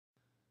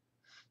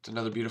It's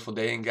another beautiful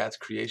day in God's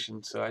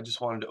creation. So I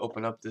just wanted to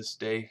open up this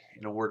day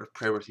in a word of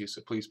prayer with you.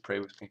 So please pray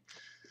with me.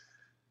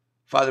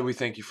 Father, we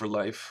thank you for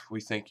life. We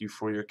thank you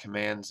for your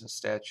commands and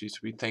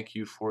statutes. We thank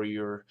you for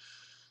your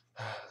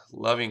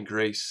loving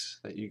grace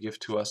that you give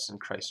to us in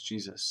Christ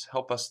Jesus.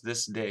 Help us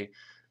this day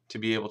to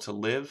be able to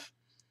live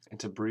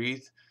and to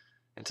breathe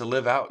and to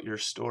live out your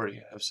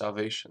story of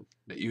salvation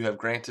that you have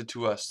granted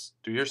to us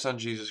through your Son,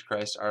 Jesus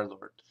Christ, our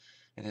Lord.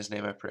 In his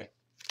name I pray.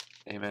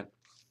 Amen.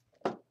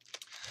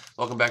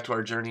 Welcome back to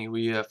our journey.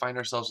 We find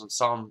ourselves in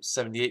Psalm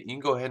 78. You can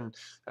go ahead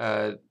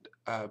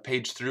and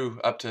page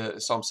through up to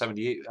Psalm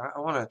 78. I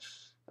want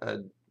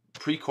to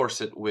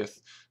pre-course it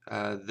with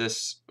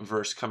this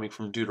verse coming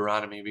from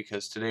Deuteronomy,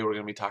 because today we're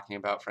going to be talking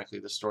about, frankly,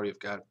 the story of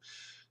God.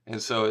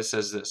 And so it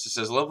says this. It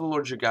says, "Love the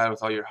Lord your God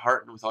with all your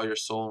heart and with all your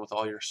soul and with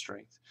all your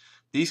strength.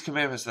 These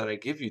commandments that I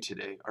give you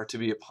today are to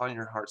be upon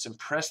your hearts.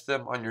 Impress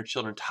them on your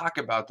children. Talk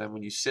about them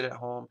when you sit at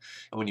home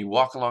and when you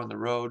walk along the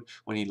road,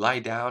 when you lie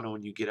down and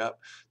when you get up.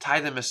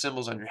 Tie them as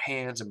symbols on your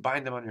hands and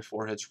bind them on your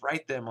foreheads.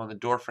 Write them on the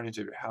door frames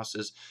of your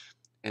houses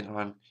and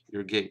on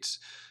your gates."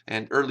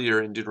 And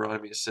earlier in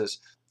Deuteronomy it says,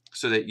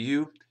 "So that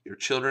you, your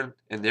children,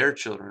 and their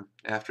children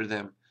after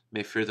them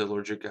may fear the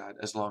Lord your God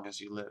as long as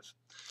you live."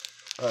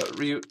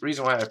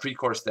 Reason why I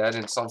pre-course that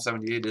in Psalm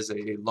 78 is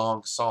a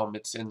long psalm.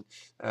 It's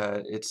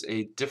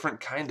a different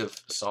kind of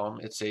psalm.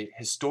 It's a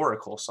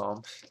historical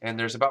psalm, and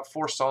there's about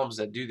 4 psalms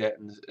that do that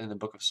in the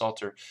book of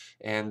Psalter.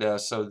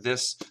 And so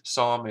this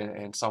psalm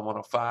and Psalm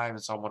 105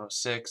 and Psalm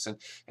 106, and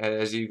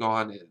as you go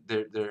on,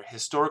 they're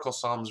historical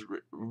psalms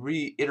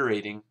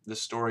reiterating the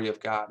story of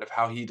God, of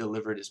how He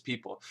delivered His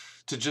people,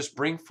 to just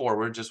bring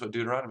forward just what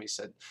Deuteronomy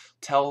said: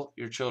 tell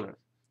your children.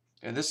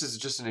 And this is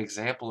just an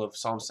example of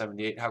Psalm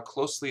 78, how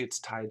closely it's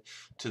tied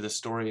to the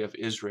story of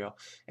Israel,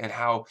 and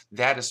how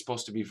that is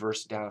supposed to be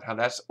versed down, how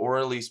that's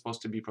orally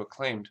supposed to be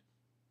proclaimed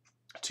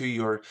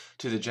to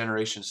the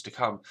generations to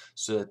come,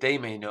 so that they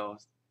may know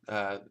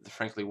the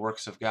frankly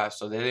works of God,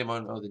 so that they may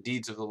know the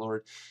deeds of the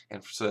Lord,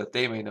 and so that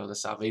they may know the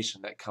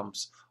salvation that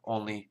comes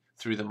only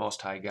through the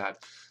Most High God.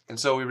 And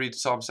so we read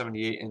Psalm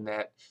 78 in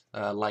that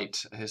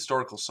light, a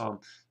historical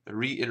psalm,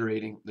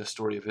 reiterating the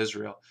story of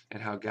Israel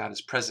and how God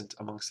is present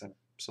amongst them.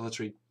 So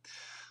let's read.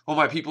 "O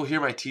my people, hear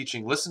my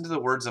teaching. Listen to the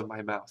words of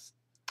my mouth.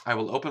 I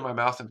will open my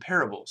mouth in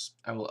parables.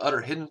 I will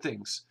utter hidden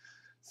things,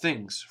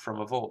 things from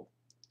of old.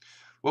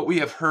 What we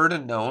have heard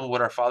and known,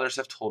 what our fathers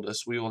have told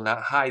us, we will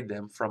not hide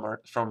them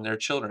from their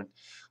children.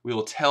 We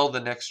will tell the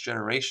next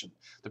generation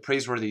the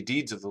praiseworthy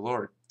deeds of the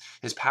Lord,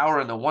 His power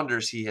and the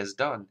wonders He has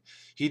done.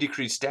 He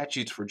decreed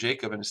statutes for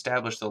Jacob and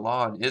established the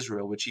law in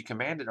Israel, which He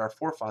commanded our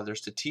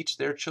forefathers to teach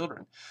their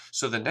children,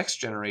 so the next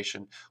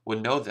generation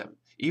would know them,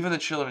 even the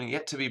children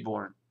yet to be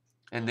born,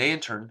 and they in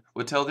turn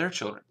would tell their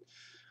children.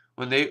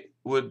 When they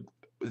would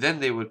Then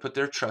they would put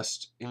their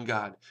trust in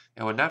God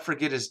and would not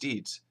forget His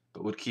deeds,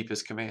 but would keep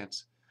His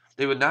commands.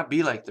 They would not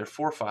be like their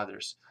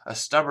forefathers, a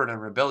stubborn and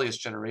rebellious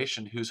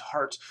generation whose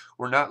hearts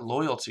were not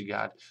loyal to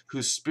God,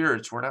 whose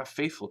spirits were not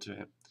faithful to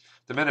Him.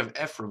 The men of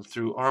Ephraim,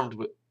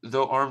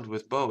 though armed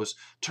with bows,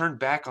 turned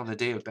back on the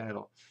day of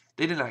battle.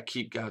 They did not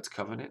keep God's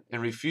covenant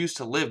and refused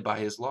to live by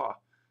His law.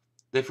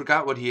 They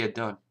forgot what He had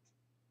done,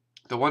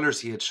 the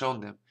wonders He had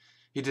shown them.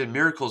 He did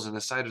miracles in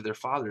the sight of their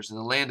fathers in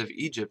the land of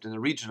Egypt, in the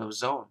region of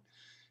Zon.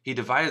 He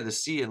divided the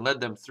sea and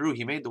led them through.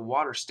 He made the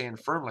water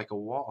stand firm like a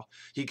wall.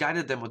 He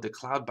guided them with the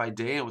cloud by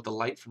day and with the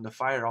light from the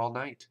fire all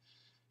night.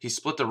 He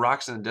split the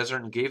rocks in the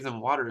desert and gave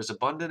them water as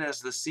abundant as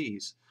the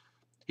seas.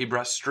 He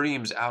brought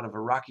streams out of a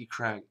rocky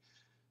crag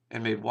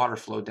and made water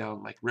flow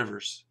down like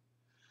rivers.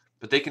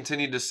 But they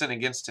continued to sin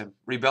against Him,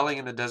 rebelling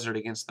in the desert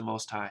against the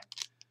Most High.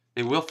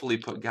 They willfully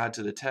put God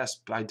to the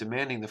test by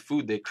demanding the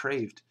food they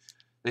craved.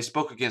 They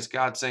spoke against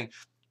God, saying,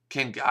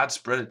 "Can God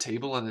spread a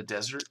table in the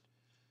desert?"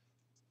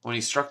 When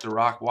He struck the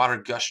rock, water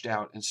gushed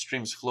out and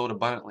streams flowed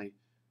abundantly.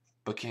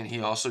 But can He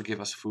also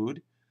give us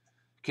food?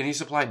 Can He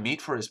supply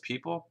meat for His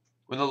people?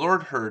 When the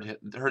Lord heard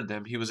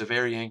them, He was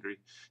very angry.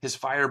 His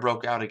fire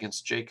broke out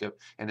against Jacob,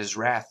 and His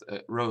wrath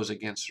rose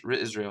against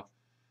Israel.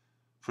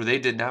 For they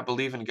did not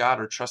believe in God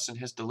or trust in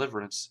His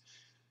deliverance.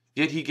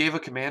 Yet He gave a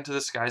command to the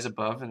skies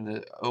above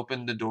and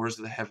opened the doors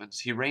of the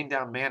heavens. He rained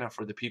down manna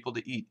for the people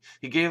to eat.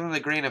 He gave them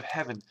the grain of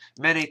heaven.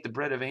 Men ate the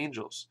bread of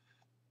angels.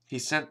 He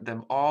sent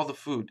them all the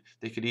food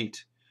they could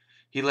eat.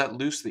 He let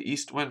loose the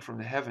east wind from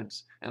the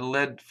heavens and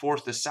led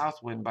forth the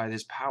south wind by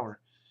His power.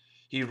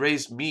 He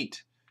rained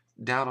meat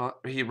down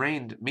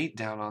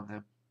on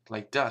them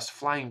like dust,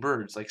 flying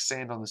birds like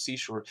sand on the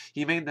seashore.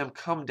 He made them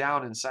come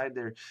down inside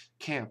their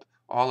camp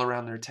all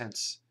around their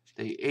tents.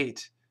 They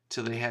ate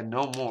till they had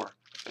no more,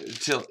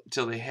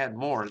 till they had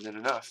more than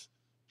enough.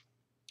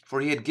 For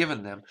He had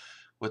given them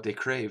what they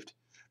craved.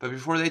 But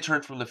before they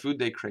turned from the food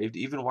they craved,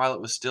 even while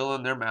it was still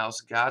in their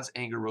mouths, God's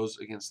anger rose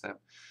against them.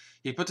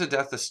 He put to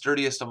death the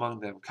sturdiest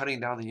among them, cutting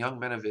down the young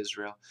men of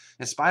Israel.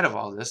 In spite of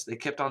all this, they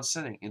kept on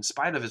sinning. In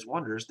spite of His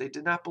wonders, they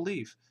did not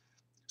believe.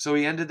 So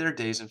He ended their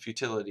days in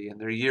futility and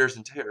their years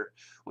in terror.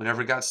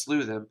 Whenever God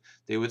slew them,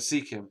 they would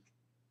seek Him.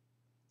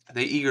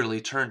 They eagerly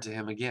turned to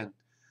Him again.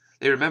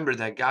 They remembered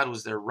that God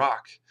was their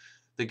rock,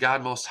 The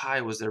God Most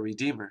High was their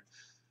Redeemer.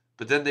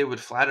 But then they would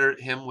flatter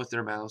him with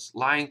their mouths,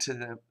 lying to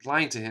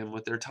him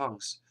with their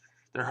tongues.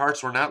 Their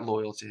hearts were not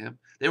loyal to him.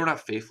 They were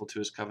not faithful to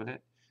his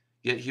covenant.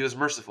 Yet he was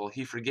merciful.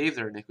 He forgave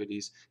their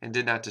iniquities and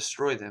did not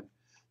destroy them.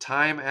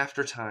 Time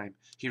after time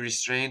he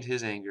restrained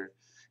his anger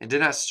and did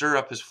not stir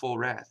up his full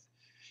wrath.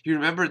 He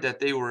remembered that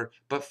they were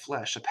but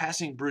flesh, a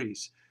passing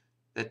breeze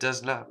that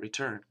does not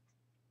return.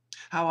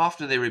 How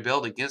often they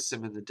rebelled against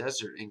him in the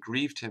desert and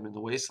grieved him in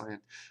the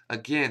wasteland.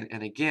 Again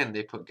and again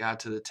they put God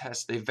to the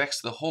test. They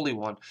vexed the Holy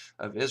One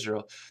of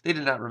Israel. They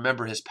did not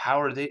remember his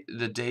power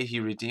the day he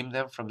redeemed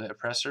them from the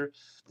oppressor,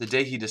 the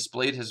day he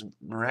displayed his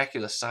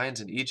miraculous signs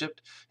in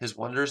Egypt, his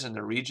wonders in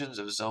the regions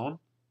of Zon.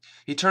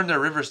 He turned their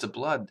rivers to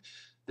blood.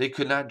 They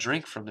could not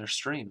drink from their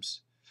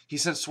streams. He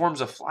sent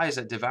swarms of flies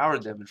that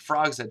devoured them and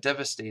frogs that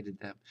devastated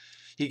them.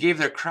 He gave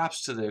their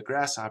crops to the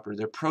grasshopper,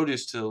 their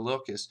produce to the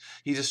locust.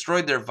 He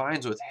destroyed their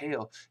vines with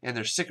hail and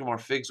their sycamore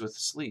figs with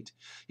sleet.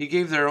 He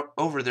gave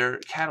over their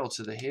cattle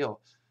to the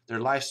hail, their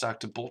livestock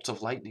to bolts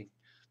of lightning.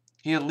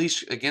 He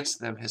unleashed against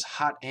them his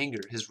hot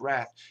anger, his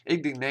wrath,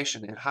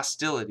 indignation, and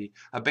hostility,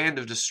 a band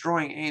of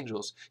destroying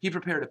angels. He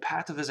prepared a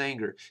path of his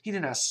anger. He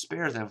did not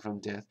spare them from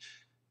death,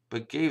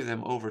 but gave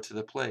them over to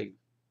the plague.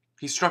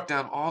 He struck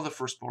down all the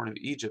firstborn of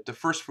Egypt, the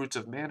firstfruits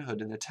of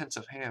manhood in the tents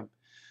of Ham.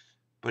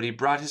 But he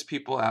brought his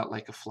people out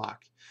like a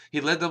flock.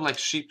 He led them like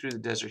sheep through the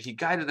desert. He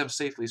guided them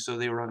safely so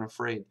they were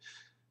unafraid.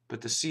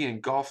 But the sea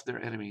engulfed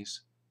their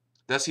enemies.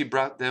 Thus he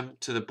brought them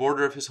to the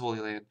border of his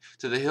holy land,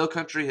 to the hill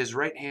country his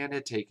right hand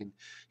had taken.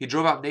 He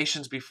drove out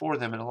nations before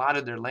them and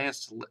allotted their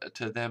lands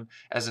to them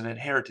as an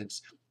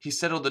inheritance. He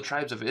settled the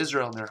tribes of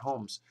Israel in their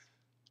homes.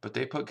 But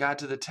they put God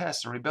to the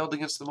test and rebelled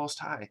against the Most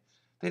High.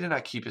 They did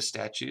not keep his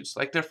statutes.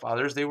 Like their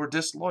fathers, they were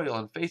disloyal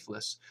and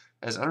faithless,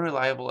 as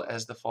unreliable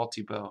as the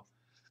faulty bow.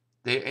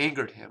 They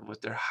angered him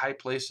with their high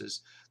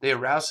places. They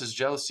aroused his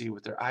jealousy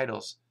with their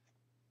idols.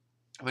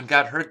 When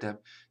God heard them,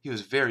 he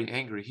was very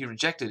angry. He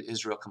rejected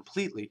Israel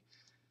completely.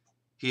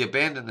 He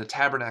abandoned the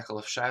tabernacle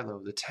of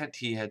Shiloh, the tent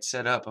he had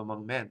set up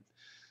among men.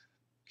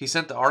 He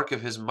sent the ark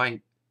of his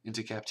might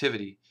into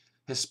captivity,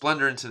 his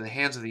splendor into the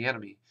hands of the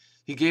enemy.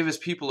 He gave his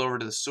people over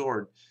to the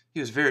sword. He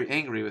was very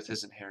angry with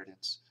his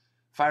inheritance.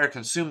 Fire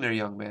consumed their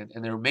young men,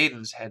 and their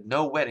maidens had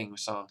no wedding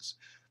songs.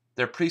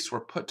 Their priests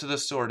were put to the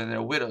sword, and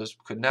their widows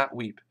could not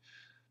weep.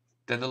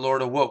 Then the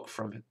Lord awoke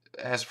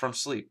as from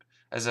sleep,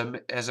 as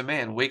a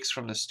man wakes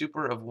from the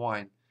stupor of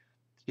wine.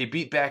 He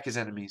beat back his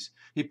enemies.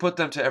 He put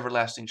them to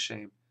everlasting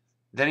shame.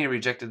 Then he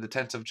rejected the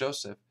tents of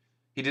Joseph.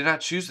 He did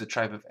not choose the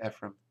tribe of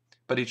Ephraim,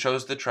 but he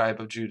chose the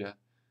tribe of Judah,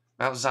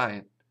 Mount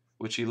Zion,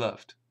 which he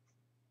loved.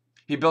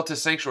 He built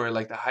his sanctuary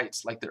like the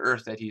heights, like the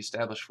earth that he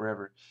established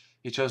forever.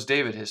 He chose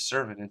David his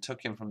servant and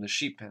took him from the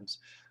sheep pens.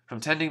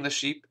 From tending the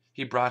sheep,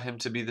 he brought him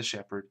to be the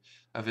shepherd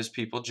of his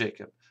people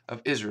Jacob,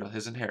 of Israel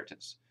his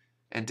inheritance.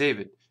 And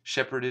David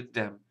shepherded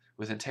them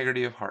with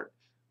integrity of heart,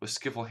 with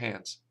skillful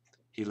hands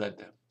he led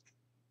them.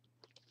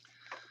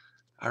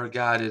 Our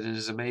God, it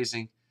is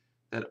amazing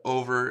that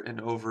over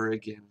and over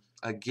again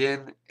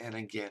and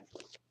again,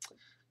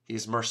 he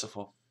is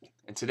merciful.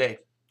 And today,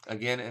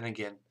 again and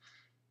again,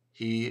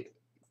 he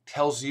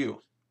tells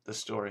you the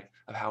story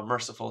of how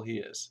merciful he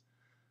is.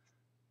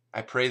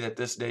 I pray that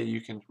this day you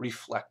can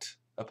reflect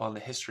upon the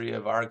history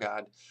of our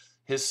God,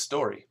 his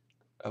story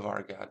of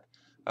our God,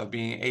 of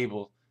being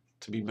able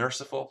to be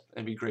merciful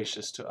and be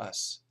gracious to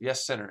us.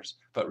 Yes, sinners,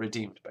 but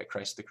redeemed by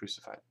Christ the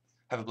crucified.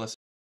 Have a blessed